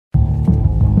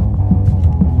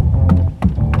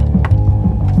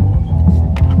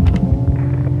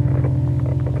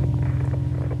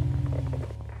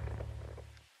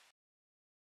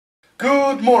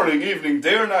Good morning, evening,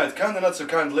 day or night, kind and not so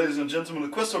kind, ladies and gentlemen, the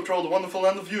quest of troll, the wonderful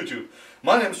land of YouTube.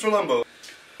 My name is Trollumbo.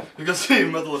 You can see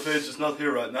MetalFH is not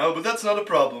here right now, but that's not a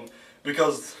problem,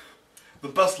 because the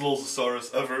best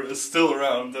Lolzosaurus ever is still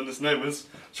around, and his name is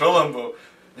Trollumbo.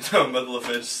 You know,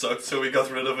 MetalFH sucked, so we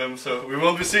got rid of him, so we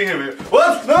won't be seeing him here.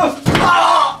 What? No!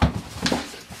 Ah!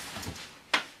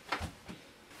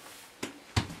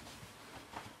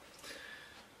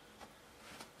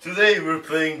 Today we're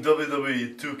playing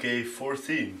Wwe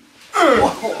 2K14.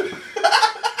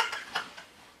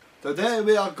 Today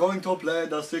we are going to play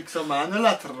the 6-man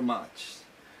ladder match.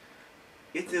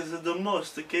 It is the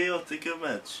most chaotic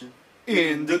match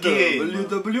In the game.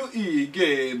 WWE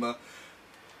game.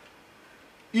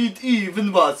 It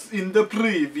even was in the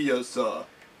previous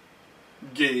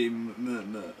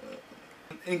game.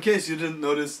 In case you didn't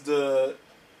notice,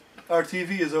 our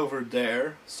TV is over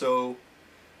there, so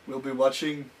we'll be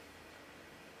watching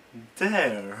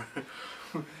there.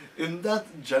 in that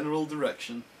general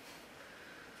direction.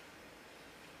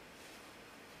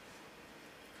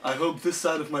 I hope this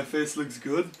side of my face looks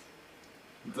good.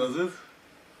 Does it?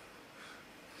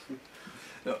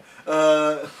 No.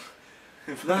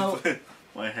 Now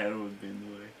My hair would be in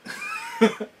the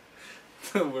way.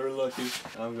 we're lucky.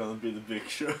 I'm gonna be the big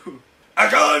show.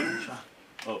 Action!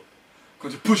 Oh.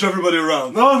 Going to push everybody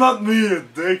around. No, not me, you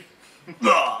dick!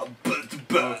 Oh,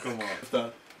 come on.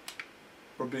 That.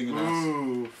 For being an ass.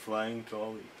 Ooh, flying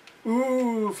trolley.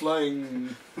 Ooh,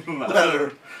 flying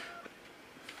ladder.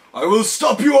 I will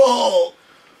stop you all!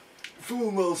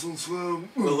 Full Nelson Slam.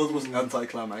 Well, that was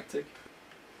anticlimactic.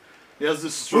 He has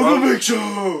this For the strong... big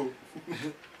show!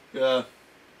 Yeah.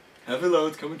 Heavy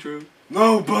load coming true.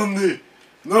 No, Bundy!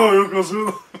 No,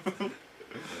 Yokozuna!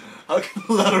 How can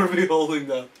the ladder be holding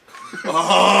that?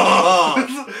 Ah!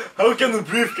 How can the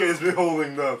briefcase be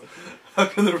holding that? How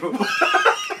can the...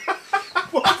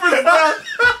 What was that?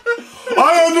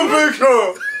 I am the big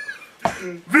show!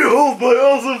 Behold my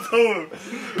awesome power!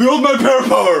 Behold my power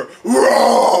power!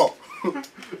 Raw!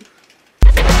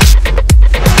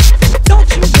 Don't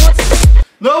you want?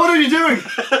 No, what are you doing?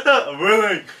 I'm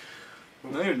winning!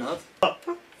 No, you're not.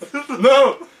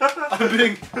 No! I'm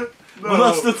being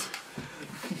molested.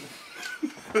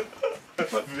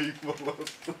 Being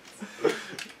molested.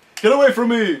 Get away from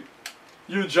me!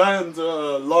 You giant,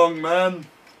 long man.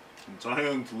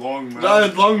 Giant long man.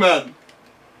 Giant long man.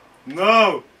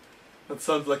 No! That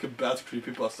sounds like a bad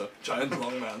creepypasta. Giant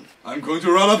long man. I'm going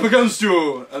to run up against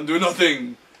you and do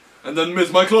nothing. And then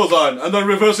miss my clothesline. And then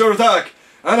reverse your attack.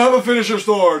 And have a finisher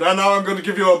sword. And now I'm going to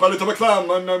give you a belly to a clam.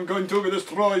 And I'm going to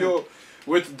destroy you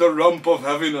with the rump of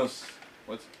heaviness.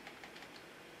 What?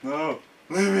 No!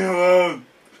 Leave me alone!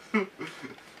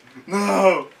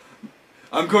 No!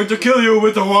 I'm going to kill you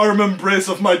with the warm embrace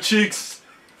of my cheeks.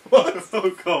 What?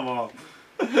 Oh, come on.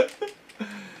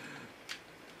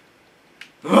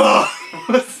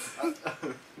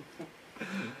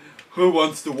 Who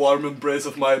wants the warm embrace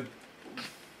of my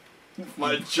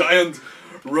giant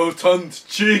rotund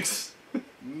cheeks?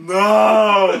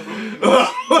 No!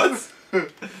 What?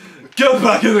 Get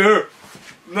back in here!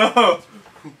 No!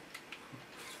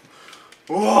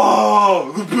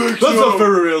 Whoa! The big That's show! not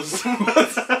very real.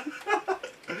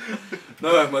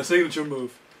 Now I have my signature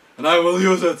move, and I will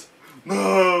use it.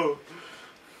 No!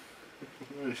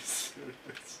 Are you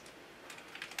serious?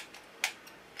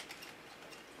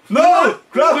 No!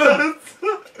 Grab him!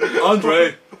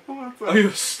 Andre, are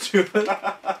you stupid?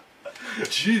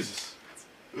 Jesus.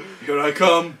 Here I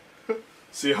come.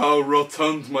 See how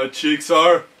rotund my cheeks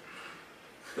are?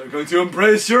 They're going to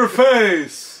embrace your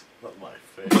face. Not my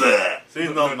face. See,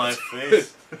 not my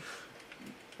face.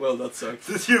 Well, that sucks.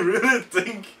 Did you really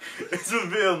think it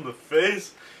would be on the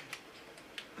face?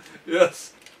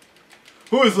 Yes.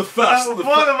 Who is the fast?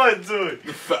 What am I doing?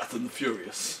 The fat and the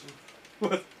furious.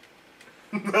 What?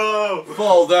 No!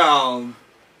 Fall down.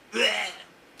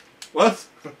 What?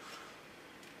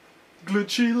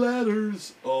 Glitchy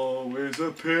ladders always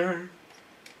appear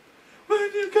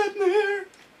when you get near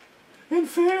in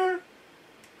fear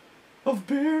of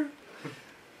beer.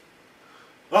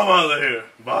 I'm out of here.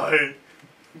 Bye.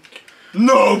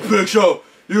 No, Big Show!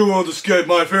 You won't escape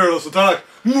my fearless attack!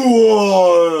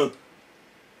 What?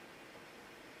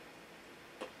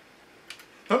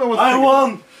 I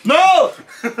won! No!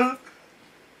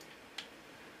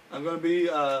 I'm gonna be,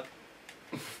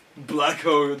 Black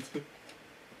Hogan.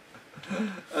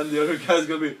 And the other guy's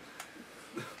gonna be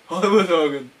Hollywood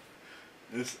Hogan.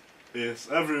 Is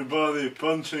everybody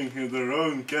punching their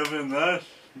own Kevin Nash?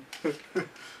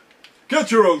 Get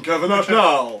your own Kevin Nash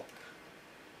now!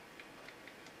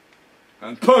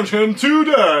 And punch him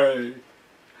today!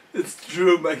 It's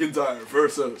Drew McIntyre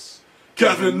versus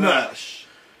Kevin Nash,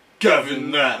 Kevin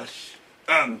Nash,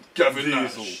 and Kevin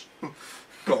Nash.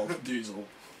 Called Diesel.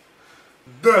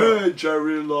 Hey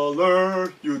Jerry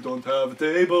Lawler, you don't have a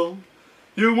table.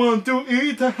 You want to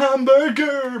eat a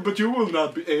hamburger, but you will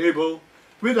not be able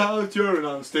without your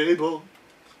unstable.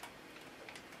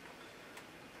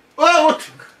 Oh, what?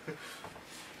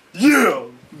 Yeah!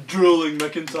 Drooling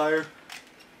McIntyre.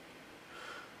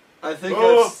 I think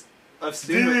Oh, I've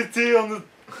seen him, DDT on the...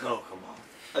 No, come on.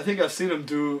 I think I've seen him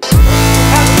do.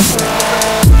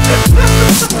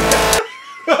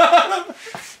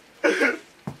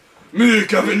 Me,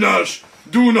 Kevin Nash,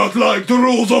 do not like the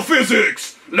rules of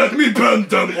physics. Let me bend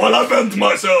them while I bend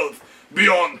myself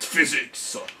beyond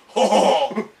physics. Ho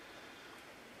ho!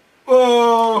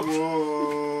 Oh!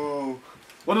 Whoa.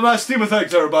 What a nice team attack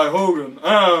there by Hogan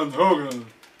and Hogan.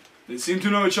 They seem to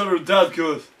know each other that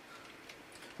good.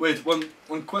 Wait, one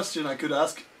question I could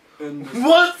ask. In this.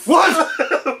 What?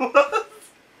 What?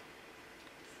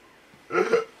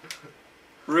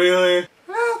 Really?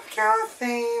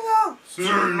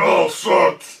 Cena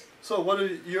sucks! So, what are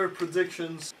your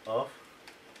predictions Of?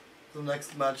 the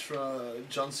next match from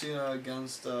John Cena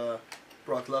against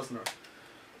Brock Lesnar?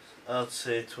 I'd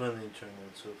say 20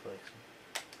 German suplex.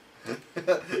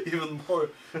 Even more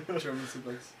German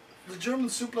suplex. The German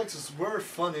suplexes were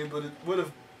funny, but it would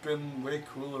have been way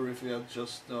cooler if he had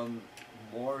just done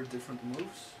more different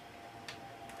moves.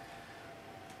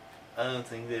 I don't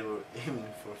think they were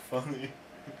aiming for funny.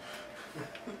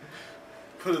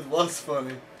 But it was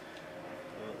funny.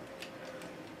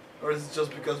 Or is it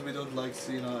just because we don't like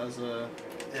Cena as a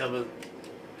Yeah, but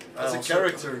as I a also-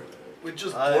 character? We're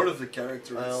just bored of the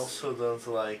character. I also don't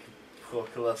like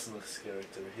Brock Lesnar's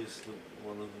character. He's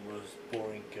one of the most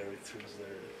boring characters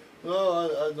there.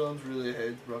 No, I don't really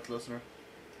hate Brock Lesnar.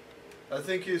 I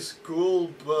think he's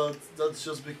cool, but that's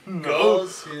just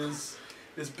because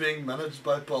he's being managed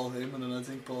by Paul Heyman, and I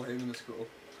think Paul Heyman is cool.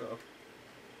 So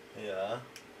Yeah.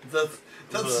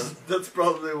 that's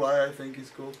probably why I think he's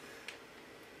cool.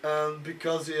 And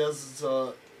because he has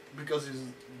because he's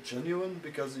genuine,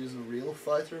 because he's a real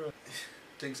fighter,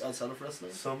 things outside of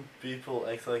wrestling. Some people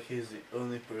act like he's the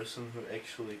only person who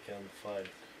actually can fight.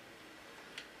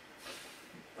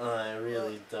 I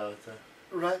really doubt that.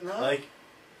 Right now, Like,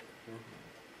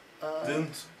 uh,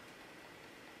 didn't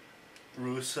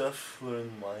Rusev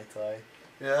learn Muay Thai?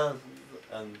 yeah,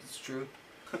 And it's true.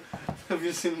 Have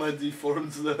you seen my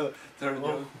deformed there?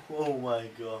 oh my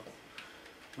god.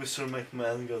 Mr.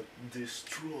 McMahon got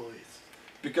destroyed.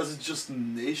 Because it's just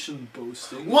nation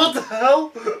boasting. What the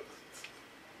hell?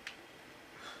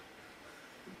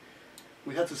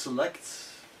 We had to select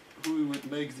who we would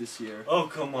make this year. Oh,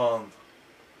 come on.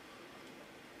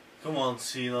 Come on,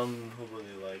 Cena,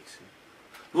 nobody likes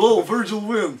you. Lol, Virgil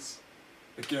wins!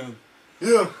 Again.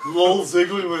 Yeah. Lol,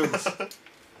 Ziggler wins.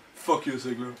 Fuck you,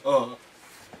 Ziggler. Oh.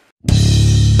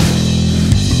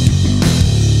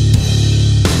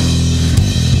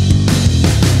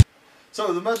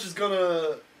 So the match is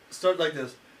gonna start like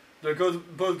this. They're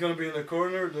both gonna be in a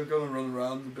corner, they're gonna run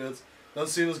around a bit. Then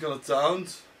Cena's gonna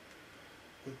taunt.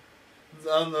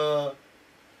 Then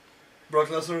Brock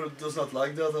Lesnar does not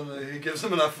like that and he gives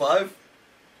him an F5.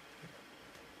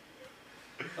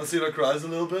 And Cena cries a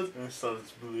little bit. And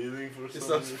starts bleeding for He some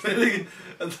starts reason. bleeding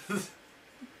and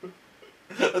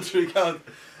a 3 count.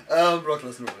 And Brock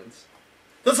Lesnar wins.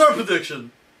 That's our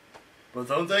prediction. But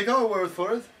don't take our word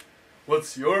for it.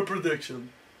 What's your prediction?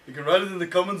 You can write it in the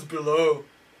comments below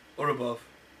or above.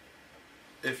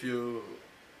 If you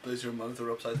place your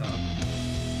monitor upside down.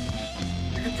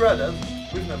 You can try that.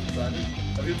 We've never tried it.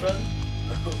 Have you tried it?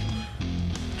 No.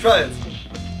 Try it.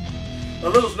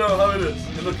 And let us know how it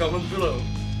is in the comments below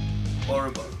or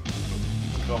above.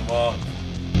 Come on.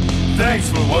 Thanks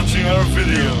for watching our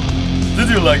video. Did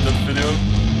you like that video?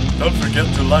 Don't forget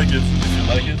to like it if you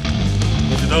like it.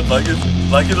 If you don't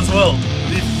like it as well.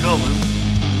 Leave a comment,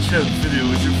 share the video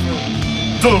with your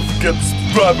friends. Don't forget to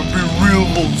subscribe and be real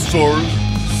monsters.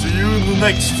 See you in the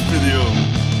next video.